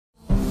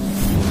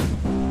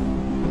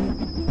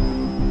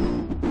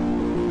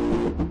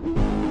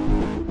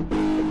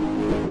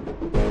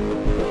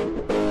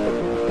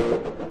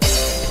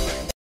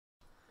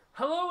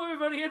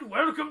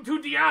Welcome to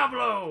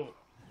Diablo!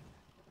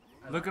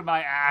 Look at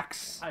my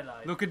axe. I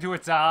lied. Look into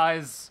its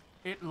eyes.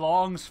 It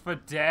longs for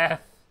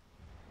death.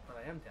 But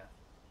I am death.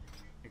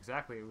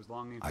 Exactly, it was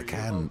longing for I you.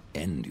 can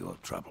end your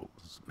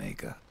troubles,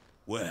 Maker.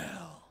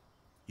 Well,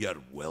 you're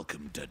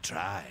welcome to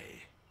try.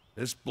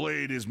 This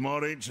blade is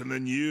more ancient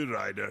than you,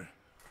 Ryder.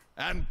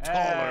 And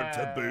taller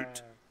to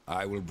boot.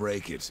 I will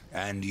break it,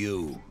 and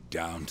you,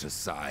 down to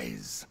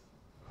size.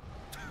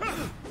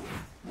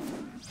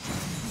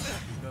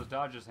 Those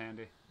dodges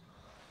handy.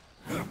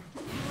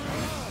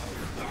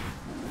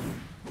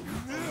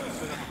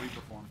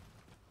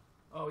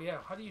 Oh yeah,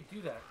 how do you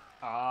do that?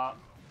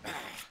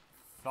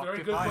 Fuck Very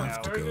if good, I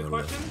know. very good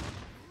question.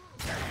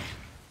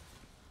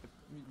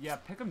 Yeah,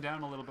 pick him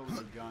down a little bit with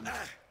your gun.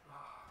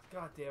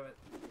 God damn it.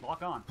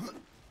 Lock on.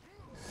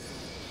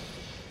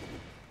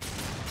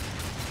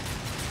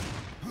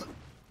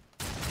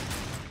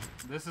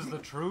 This is the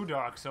true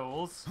Dark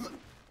Souls.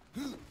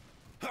 Look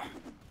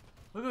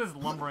at this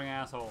lumbering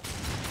asshole.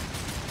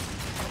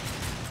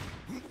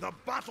 The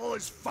battle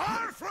is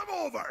far from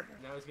over!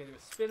 Now he's gonna do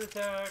a spin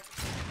attack.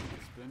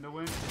 Spin to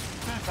win.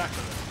 Spin attack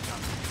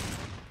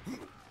for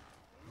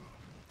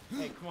this.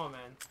 Hey, come on,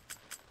 man.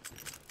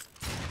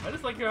 I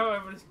just like how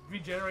I'm just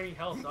regenerating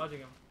health, dodging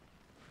him.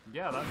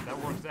 Yeah, that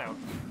works out.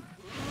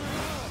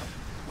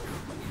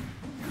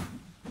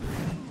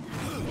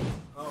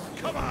 Oh.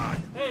 Come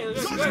on! Hey, look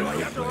at Such that. a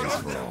Look at Place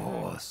for a that.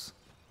 horse.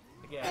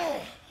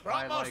 Again.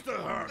 That must have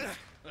hurt.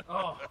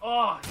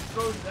 Oh, he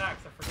throws his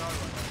axe. I forgot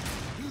about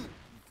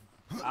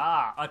that.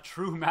 Ah, a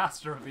true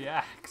master of the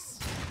axe.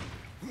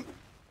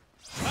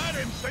 I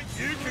didn't think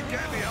you could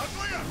get any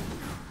uglier.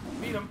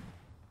 Beat him.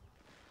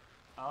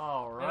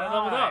 Alright. And I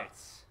leveled up.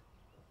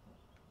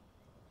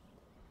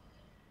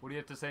 What do you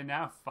have to say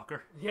now,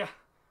 fucker? Yeah.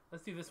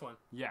 Let's do this one.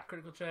 Yeah.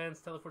 Critical chance,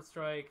 teleport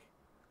strike.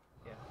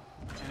 Yeah.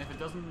 And if it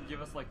doesn't give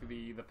us like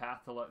the path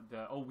to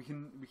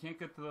we can't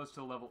get to those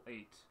till level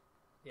 8.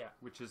 Yeah.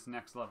 Which is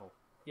next level.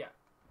 Yeah.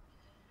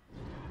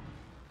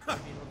 Beat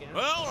him again.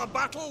 Well, a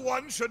battle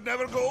won should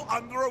never go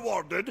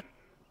unrewarded.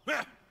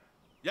 Heh,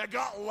 you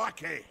got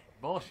lucky.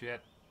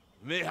 Bullshit.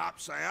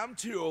 Mayhaps I am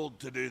too old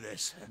to do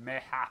this.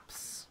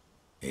 Mayhaps.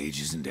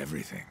 Age isn't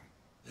everything.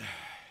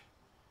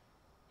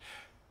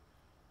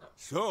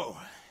 So,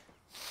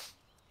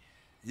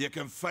 you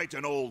can fight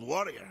an old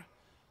warrior,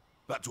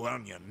 but to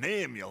earn your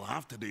name, you'll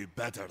have to do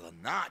better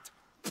than that.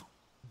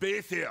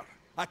 Baethir,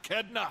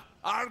 Echidna,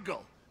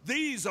 Argyll,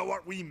 these are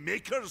what we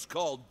makers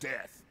call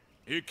death.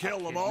 You kill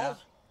them all,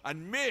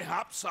 and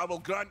mayhaps I will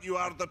grant you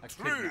are the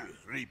true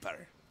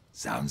Reaper.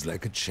 Sounds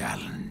like a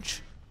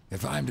challenge.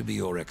 If I'm to be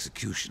your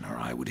executioner,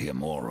 I would hear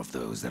more of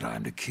those that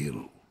I'm to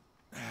kill.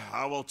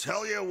 I will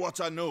tell you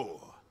what I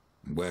know.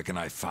 Where can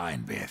I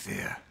find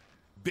Baethir?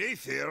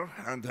 Baethir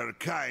and her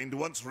kind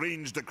once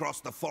ranged across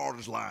the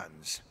Forge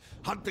lands,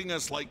 hunting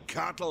us like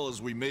cattle as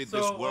we made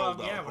this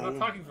world our yeah, we're home.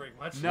 not talking very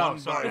much. No, One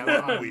sorry. by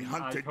one, we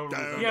hunted totally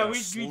down Yeah, and we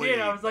slayed did.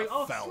 I was like, the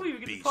oh, fell sweet, we get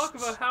to beast. talk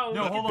about how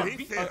No, we hold can on.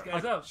 beat these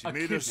guys up. She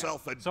made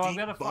herself a So I'm deep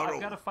gonna burrow.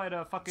 I've got to fight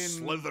a fucking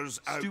Slithers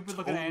out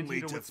stupid-looking only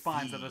anteater to with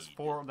spines feed. that has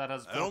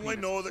I four only penises.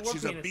 know that Four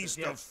she's a penises, beast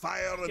yeah. of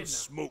fire and Echidna.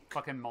 smoke.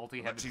 Fucking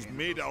multi-headed. She's penis.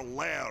 made her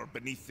lair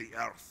beneath the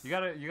earth. You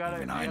gotta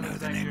Even I know the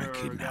thank name your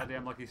Echidna.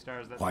 goddamn lucky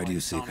stars. That Why do you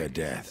like, seek her Sonic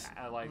death?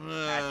 is, like, An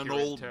accurate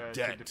old to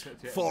debt,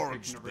 depiction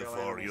forged of real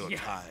before animals. your Yeah.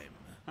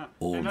 time.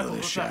 Older And that's the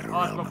what's shadow that?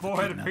 realm The of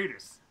foreheaded Echidna.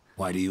 penis.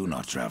 Why do you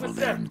not travel What's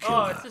there that? and kill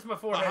Oh, her? it's just my I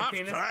forehead have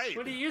penis. tried.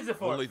 What do you use it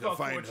for? Only to Fuck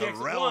find four her chicks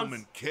at realm once.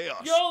 in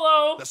chaos.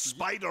 YOLO! The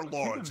Spider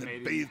Lords had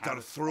Mating bathed her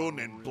habits throne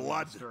are in really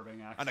blood, disturbing,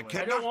 and actually. I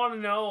Echidna don't want to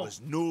know, was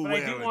but nowhere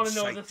I do in want to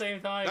know at sight. the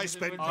same time. I 'cause it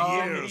spent would be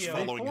on years video.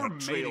 following her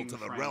They trail form to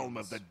the mating realm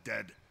of the frames.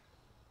 dead.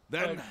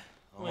 Then,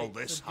 But, all wait,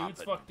 this so dudes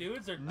happened. fuck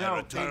dudes or No,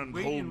 they returned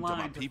wait home in to my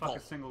line to people fuck a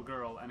single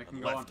girl, and it can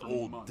and go on left for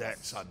old months.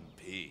 debts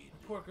unpaid.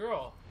 poor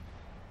girl.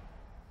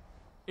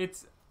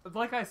 It's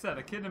like I said,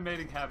 echidna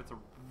mating habits are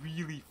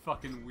really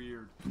fucking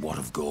weird. What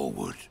of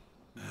Gorewood?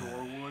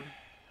 Gorewood.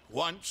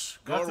 Once,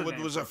 That's a Gorwood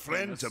name was for a a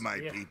friend penis. to my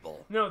Yeah.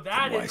 people. No,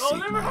 that Why is. Oh, seek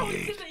remember how my we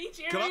aid? did that each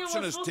area Corruption was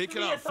has supposed taken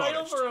to be our a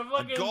title forest, for a and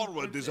fucking.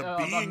 Gorwood is a a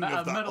being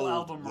of the metal old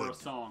album or a wood.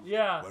 song.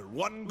 Yeah. Where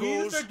one We need to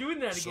goes, start doing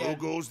that so again.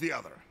 goes the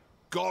other.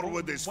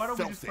 Gorwood is Why don't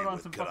we just filthy put on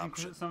with some fucking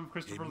corruption. some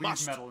Christopher He Lee's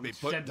must metal be and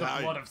put shed the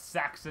down. blood of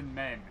Saxon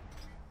men?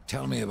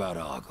 Tell me about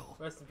Argyll.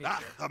 Rest in peace. Ah,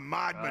 sir. a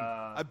madman,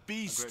 a great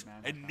beast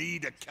man, in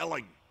need of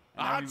killing.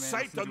 And I now had he sight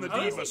managed to on the do At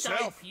deed his least he job.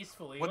 died myself.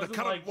 peacefully. When the It wasn't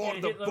current like, Lord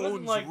it of wasn't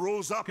Bones like,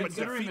 rose up and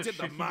Considering defeated the shit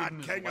he did in mad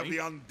his king of the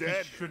life, undead.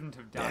 he shouldn't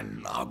have died.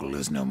 Then Argyll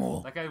is no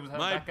more. That guy was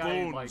My that guy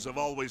bones like have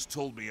always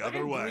told me I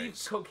didn't believe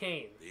otherwise.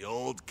 cocaine. The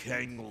old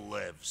king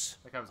lives.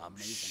 That guy was I'm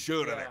amazing.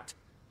 sure of Yeah. it.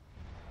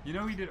 You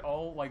know, he did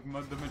all like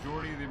the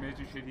majority of the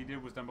amazing shit he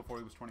did was done before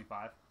he was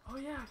 25. Oh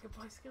yeah, I could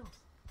buy skills.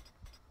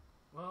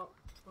 Well,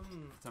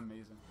 It's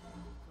amazing.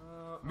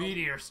 uh,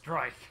 Meteor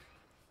strike.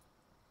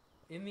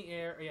 in the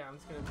air. Yeah, I'm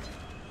just gonna.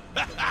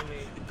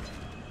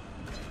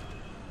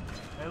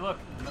 Hey, look,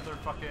 another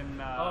fucking.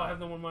 Oh, I have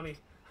no more money.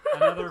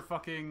 Another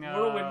fucking.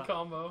 Whirlwind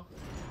combo.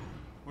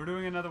 We're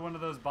doing another one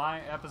of those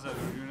buy episodes.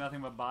 We do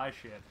nothing but buy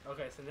shit.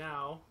 Okay, so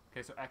now.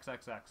 Okay, so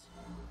XXX.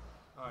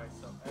 Alright,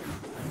 so X,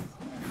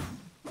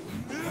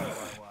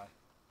 Y.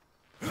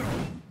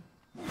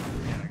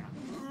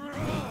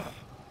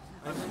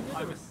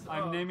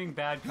 I'm naming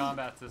bad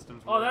combat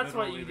systems. Oh, that's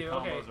what you literally do, the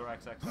okay. combos are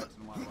X, X, X,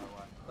 and Y, Y, Y.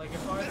 like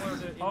if I were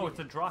to... Oh, it's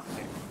a drop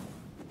kick.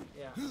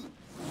 Yeah.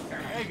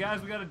 Hey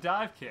guys, we got a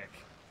dive kick.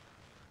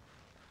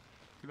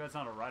 Too bad it's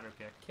not a rider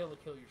kick. Kill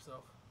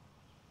yourself.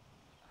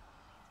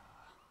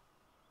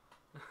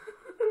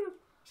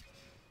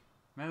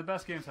 Man, the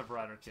best games have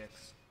rider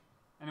kicks.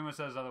 Anyone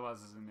says otherwise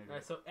is an idiot.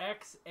 Alright, so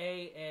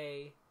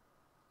XAA.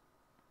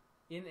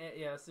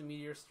 Yes, a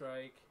meteor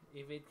strike.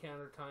 Evade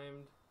counter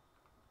timed.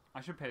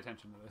 I should pay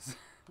attention to this.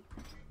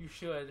 You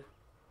should.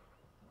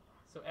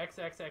 So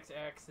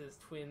XXXX is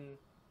twin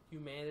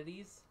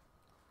humanities.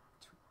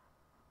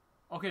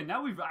 Okay,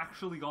 now we've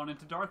actually gone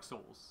into Dark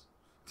Souls.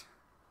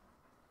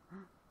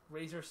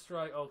 Razor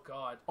strike. Oh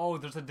god. Oh,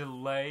 there's a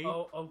delay.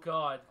 Oh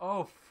god.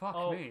 Oh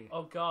fuck me.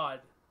 Oh god.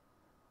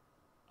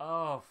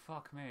 Oh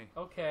fuck me.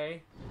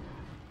 Okay.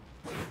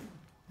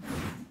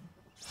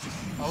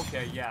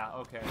 Okay, yeah,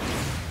 okay.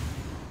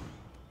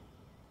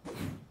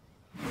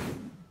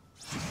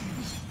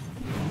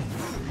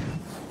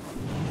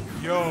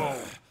 Yo!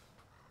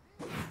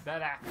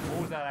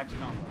 What was that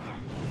action on?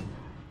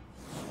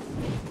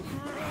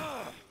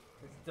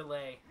 It's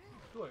delay.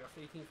 Ooh, I got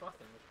 18 frost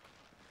damage.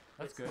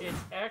 That's good. It's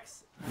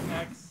X,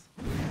 X,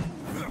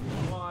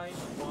 Y,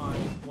 Y,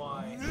 Y,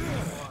 Y.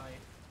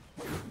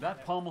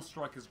 That pommel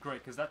strike is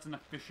great, because that's an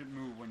efficient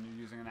move when you're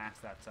using an axe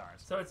that size.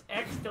 So it's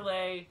X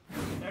delay,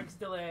 Y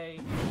delay,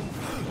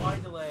 Y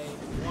delay,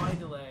 Y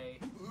delay.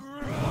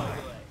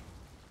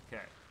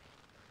 Okay.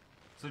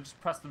 So just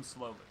press them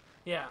slowly.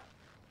 Yeah.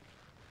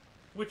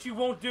 Which you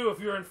won't do if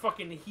you're in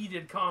fucking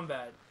heated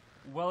combat.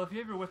 Well, if you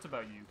have your wits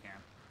about you, you can.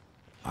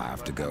 I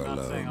have to But go I'm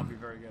not saying I'll alone. be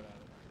very good at it.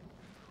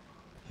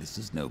 This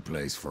is no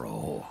place for a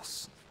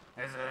horse.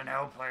 Is it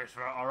no place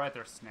for... Alright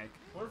there, Snake.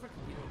 What if I can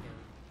beat him again?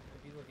 Can I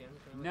beat him again?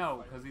 Can I, like, No,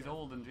 fight because him he's again?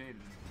 old and jaded.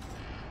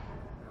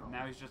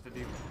 Now he's just a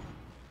dealer.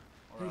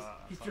 Or, He's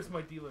fucking- just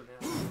my dealer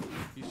now.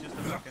 He's just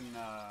a fucking,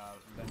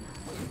 vendor.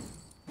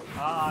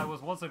 Ah, I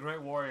was once a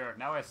great warrior.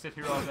 Now I sit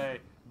here all day,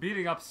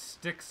 beating up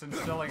sticks and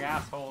selling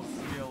assholes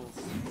skills.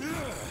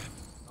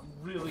 I'm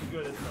really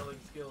good at selling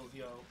skills,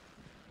 yo.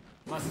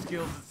 My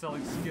skills at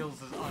selling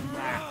skills is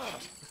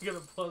unmatched. I got a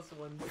 +1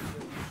 skill.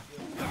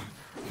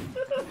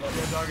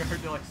 Yeah, dog, I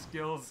heard you like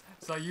skills,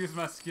 so I use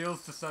my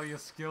skills to sell you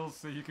skills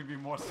so you can be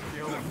more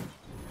skilled.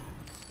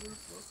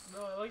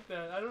 No, I like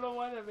that. I don't know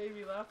why that made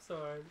me laugh so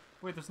hard.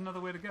 Wait, there's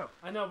another way to go.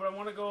 I know, but I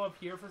want to go up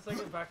here for a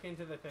second, back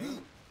into the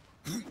thing.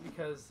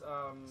 Because,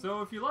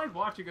 So if you like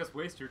watching us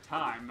waste your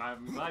time,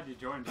 I'm glad you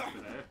joined us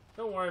today.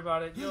 don't worry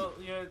about it.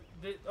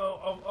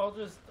 I'll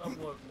just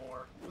upload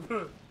more.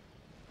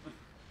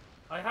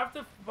 I have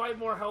to buy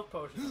more health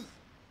potions.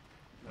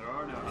 There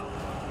are no help.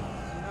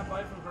 Did you not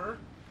buy from her?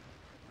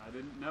 I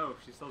didn't know.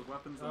 She sells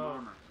weapons and Oh,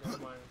 armor. never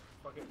mind.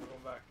 Fuck it, we're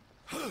going back.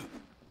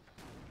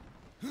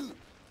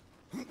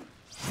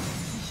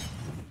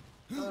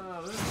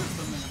 This is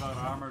something about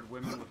armored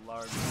women with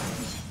large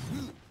breasts.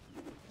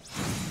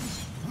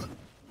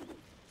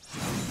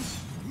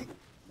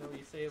 Know what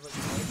you say about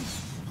your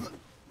wife?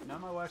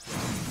 Not my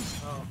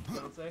wife. Oh,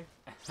 don't say.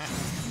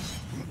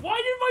 Why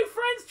did my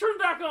friends turn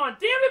back on?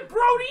 Damn it,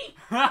 Brody!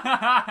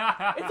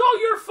 It's all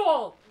your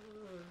fault!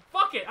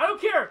 Fuck it, I don't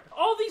care.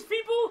 All these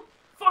people,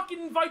 fucking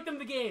invite them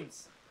to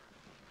games.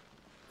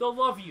 They'll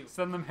love you.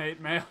 Send them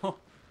hate mail.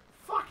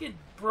 Fucking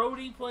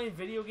Brody playing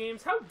video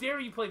games. How dare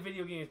you play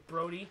video games,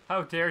 Brody?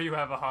 How dare you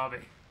have a hobby?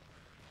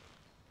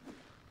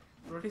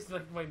 Brody's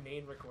like my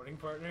main recording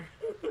partner.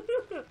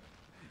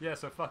 Yeah,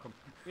 so fuck them.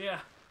 Yeah.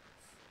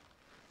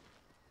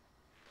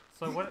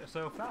 So what?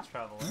 So fast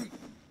travel. Right?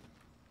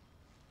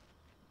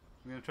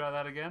 You gonna try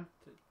that again?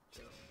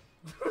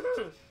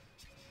 Doesn't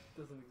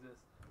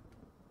exist.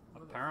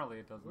 Apparently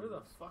it doesn't. Where the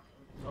exist. fuck?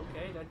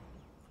 Okay, that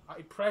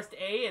I pressed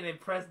A and then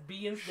pressed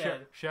B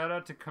instead. Shout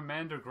out to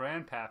Commander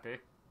Grandpappy.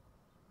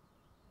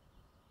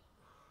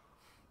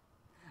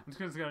 I'm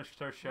just gonna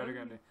start shouting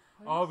at me.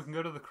 Oh, we can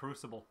go to the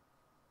Crucible.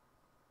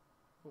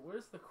 But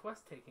where's the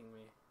quest taking me?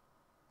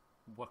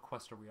 What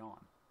quest are we on?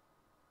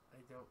 I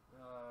don't.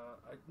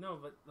 No,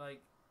 but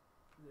like,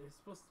 there's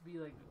supposed to be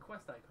like a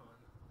quest icon.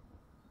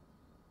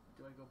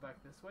 Do I go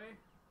back this way?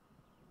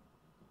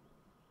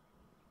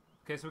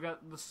 Okay, so we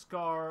got the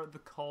Scar, the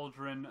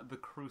Cauldron, the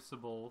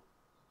Crucible.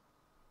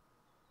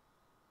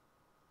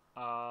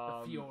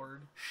 The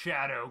Fjord.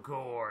 Shadow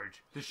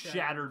Gorge. The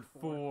Shattered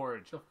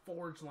Forge. The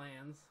Forge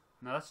Lands.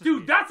 No, that's just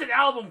Dude, that's an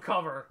album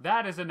cover!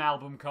 that is an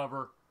album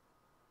cover.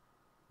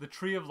 The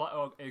Tree of Life.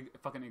 Oh,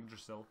 fucking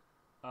Yggdrasil.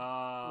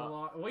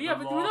 Well, the yeah,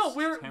 but no, Lost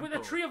we're with the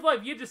Temple. Tree of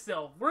Life,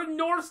 Yggdrasil. We're in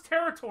Norse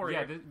territory.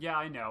 Yeah, yeah,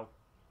 I know.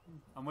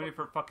 I'm waiting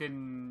for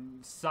fucking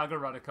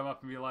Sagara to come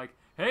up and be like,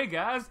 "Hey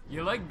guys,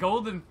 you like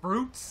golden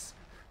fruits?"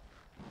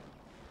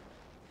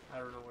 I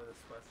don't know where this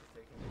quest is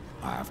taking me.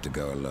 I have to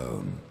go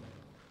alone.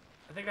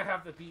 I think I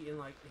have to be in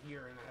like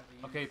here and I have to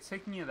use Okay, it's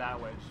taking you that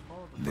way. Just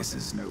follow the This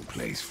is no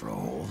place for a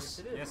horse.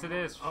 it. Yes, it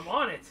is. I'm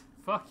on it.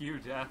 Fuck you,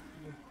 Death.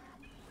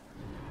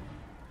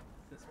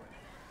 This way.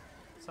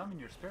 summon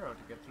your sparrow to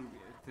get through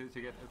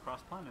to get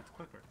across planets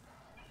quicker.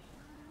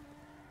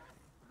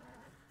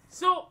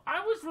 So,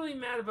 I was really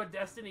mad about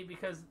Destiny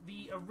because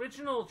the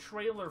original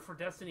trailer for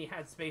Destiny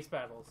had space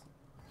battles.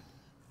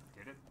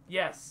 Did it?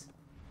 Yes.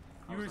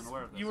 I was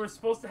unaware of this. You were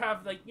supposed to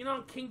have, like, you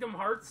know, Kingdom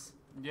Hearts?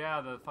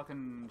 Yeah, the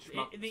fucking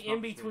The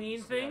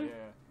in-between series. thing?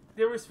 Yeah.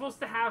 They were supposed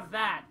to have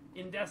that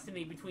in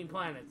Destiny between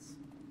planets.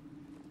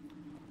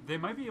 They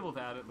might be able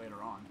to add it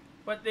later on.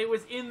 But it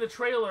was in the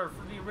trailer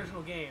for the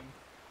original game.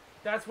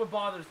 That's what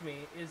bothers me,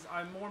 is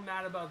I'm more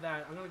mad about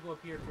that. I'm gonna go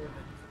up here toward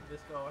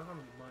this go. I don't have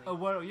any money. Oh,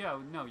 well, yeah,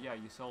 no, yeah,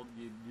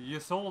 you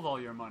sold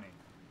all your money.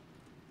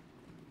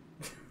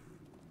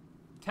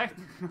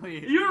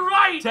 Technically... You're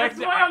right! That's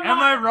why am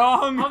I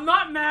wrong? I'm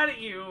not mad at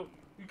you,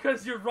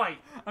 because you're right.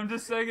 I'm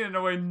just saying it in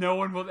a way no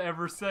one will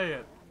ever say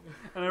it.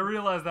 And I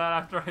realized that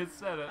after I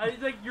said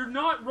it. Like, you're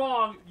not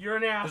wrong, you're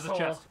an There's asshole. a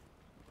chest.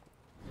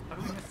 How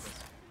do we miss this?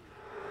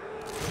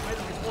 I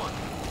think it's one.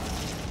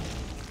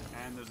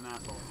 And there's an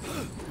asshole.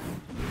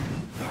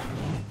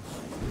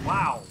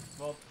 Wow.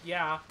 Well,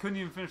 yeah. Couldn't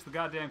even finish the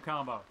goddamn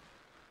combo.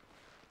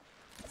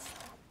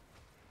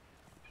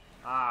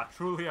 Ah,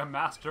 truly a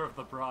master of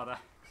the broad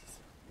axe.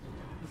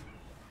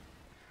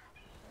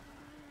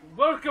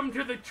 Welcome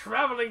to the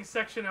traveling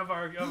section of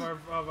our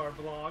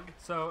blog.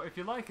 So if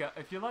you like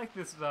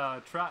this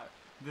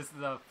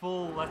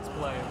full let's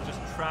play of just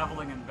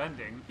traveling and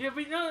vending, Yeah,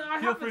 but no,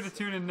 feel free to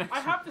tune in next. I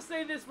have to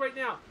say this right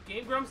now.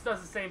 Game Grumps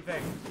does the same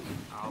thing.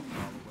 Oh,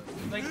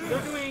 probably. Like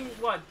they're doing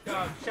what?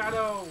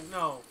 Shadow?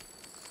 No.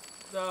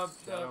 Shadow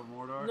of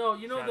Mordor. No,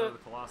 you know Shadow of the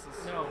Colossus.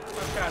 No, not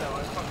Shadow.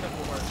 I fucked up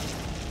the word.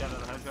 Shadow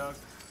of the Hedgehog.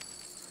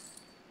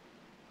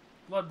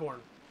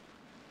 Bloodborne.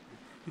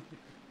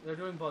 They're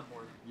doing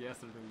Bloodborne. Yes,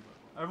 they're doing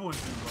Bloodborne.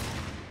 Everyone's doing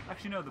Bloodborne.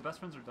 Actually, no. The best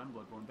friends are done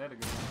Bloodborne. They had a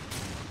good one.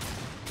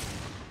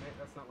 Okay,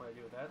 that's not what I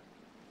do with that.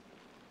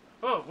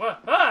 Oh,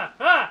 what? Ah!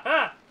 Ah!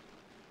 Ah!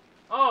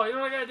 Oh, you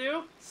know what I gotta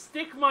do?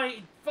 Stick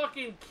my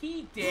fucking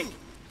key dick.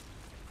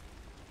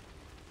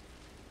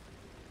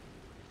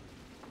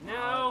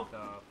 No. What the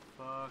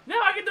fuck?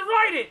 Now I get to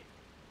ride it!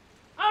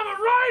 I'm a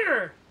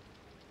rider!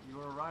 You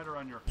were a rider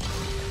on your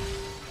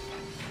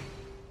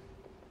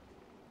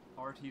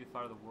RT to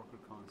fire the worker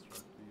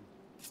construct.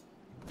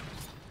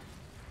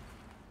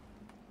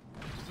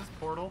 Is this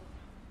Portal?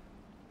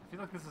 I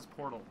feel like this is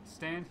Portal.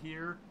 Stand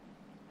here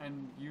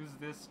and use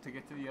this to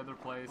get to the other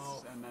place,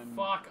 Oh, and then...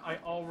 fuck, I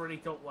already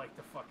don't like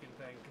the fucking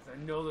thing, because I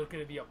know there's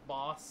gonna be a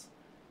boss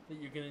that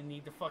you're gonna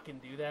need to fucking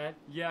do that.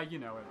 Yeah, you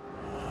know it.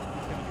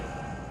 It's gonna be a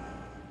thing.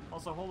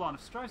 Also, hold on.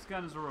 If Strife's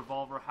gun is a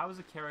revolver, how is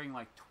it carrying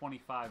like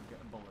 25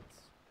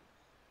 bullets?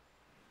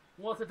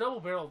 Well, it's a double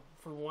barrel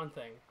for one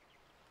thing.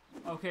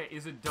 Okay,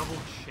 is it double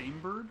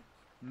chambered?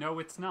 No,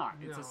 it's not.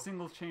 It's No. a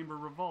single chamber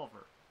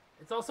revolver.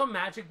 It's also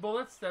magic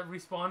bullets that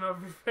respawn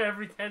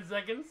every 10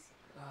 seconds.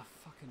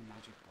 Fucking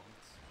magic bullets.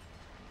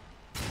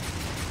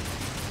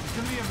 It's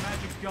gonna be a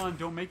magic gun.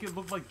 Don't make it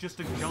look like just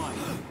a gun.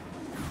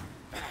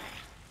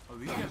 Oh,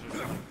 these guys are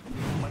like...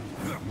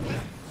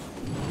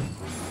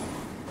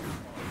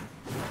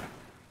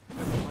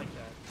 I don't like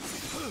that.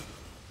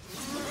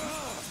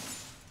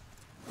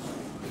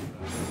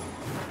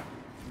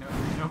 No,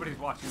 nobody's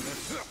watching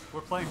this.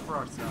 We're playing for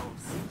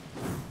ourselves.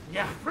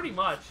 Yeah, pretty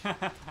much.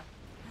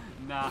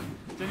 Nah.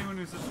 It's anyone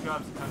who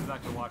subscribes and comes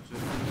back to watch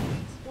this.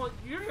 Well,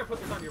 you're gonna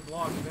put this on your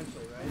blog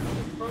eventually, right?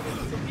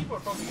 So people are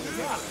probably gonna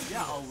get it.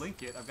 Yeah, I'll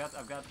link it. I've got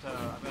a good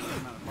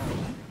amount of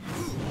followers.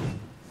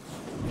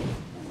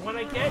 When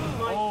I get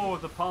my Oh,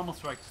 the pommel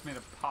strike just made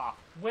a pop.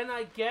 when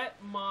I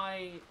get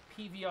my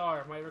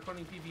PVR, my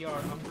recording PVR,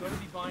 I'm going to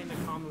be buying the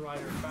Kamen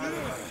Rider Battle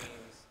Ride games.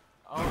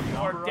 Oh,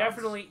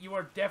 You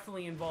are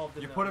definitely involved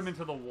in You those. put him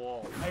into the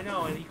wall. I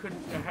know, and he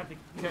couldn't. I had to.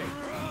 Okay,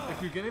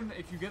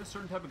 if you get a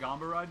certain type of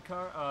Gamba Ride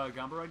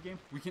game,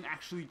 we can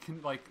actually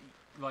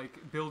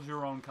build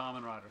your own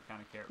Kamen Rider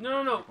kind of character.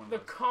 No. Like one of The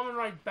those. Kamen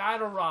Ride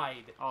Battle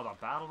Ride. Oh, the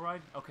Battle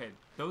Ride? Okay,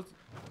 those...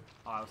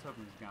 Oh, I was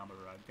hoping it was Gamba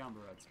Ride. Gamba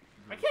Ride's...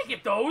 I can't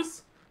get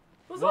those.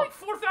 Those Well- are like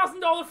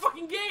 $4,000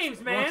 fucking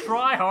games, man. Well,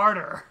 try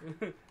harder.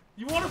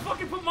 You want to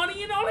fucking put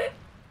money in on it?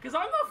 Because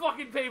I'm not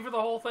fucking paying for the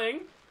whole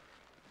thing.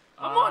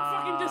 I'm on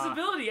fucking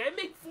disability. I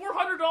make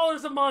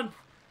 $400 a month.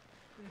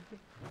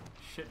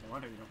 Shit, no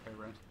wonder you don't pay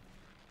rent.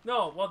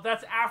 No, well,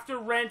 that's after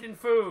rent and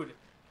food.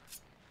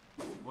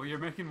 Well, you're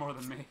making more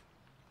than me.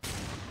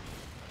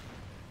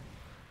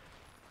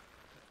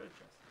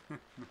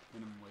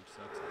 Minimum wage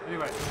sucks.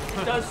 Anyway.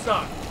 It does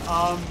suck.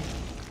 Um...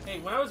 Hey,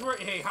 when I was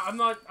working, I'm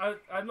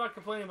not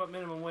complaining about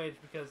minimum wage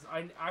because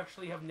I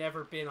actually have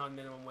never been on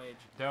minimum wage.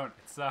 Don't.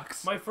 It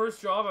sucks. My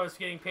first job, I was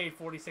getting paid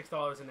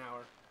 $46 an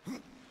hour.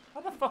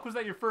 How the fuck was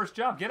that your first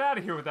job? Get out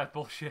of here with that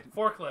bullshit.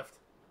 Forklift.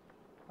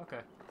 Okay.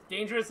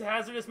 Dangerous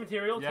hazardous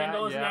material, Yeah,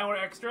 $10 an yeah. hour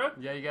extra.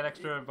 Yeah, you get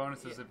extra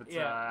bonuses if it's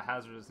Yeah.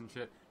 hazardous and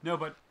shit. No,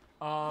 but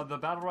the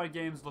Battle Ride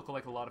games look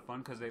like a lot of fun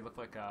because they look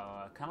like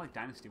kind of like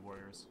Dynasty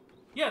Warriors.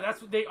 Yeah,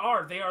 that's what they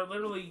are. They are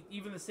literally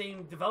even the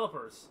same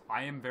developers.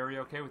 I am very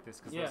okay with this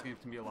because Yeah. those games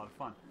can be a lot of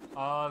fun.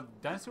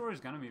 Dynasty Warriors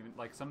Gundam, even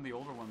like some of the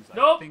older ones.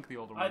 Nope. I think the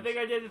older ones. I think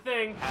I did the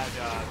thing. had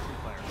 2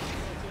 players.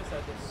 Let's do a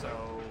said this.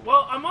 So...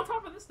 Well, I'm on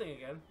top of this thing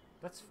again.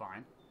 That's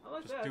fine. I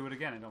like Just that. do it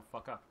again and don't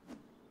fuck up.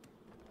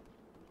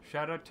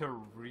 Shout out to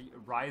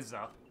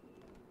Riza.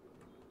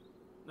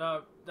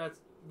 That's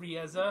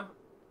Rieza,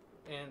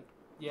 and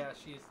yeah,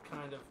 she's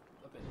kind of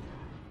a bit.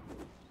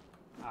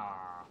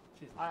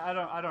 She's.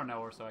 I don't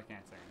know her, so I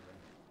can't say anything.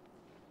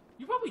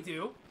 You probably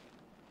do.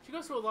 She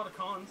goes to a lot of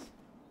cons.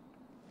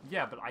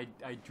 Yeah, but I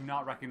do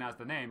not recognize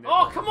the name.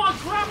 Oh, come on,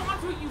 grab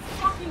onto it, you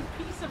fucking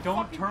piece of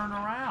Don't fucking... turn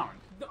around.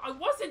 No, I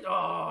wasn't.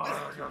 Oh.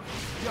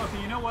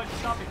 Okay, you know what?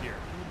 Stop it here.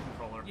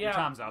 Controller. Yeah. Your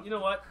time's up. You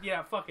know what?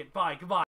 Yeah, fuck it. Bye. Goodbye.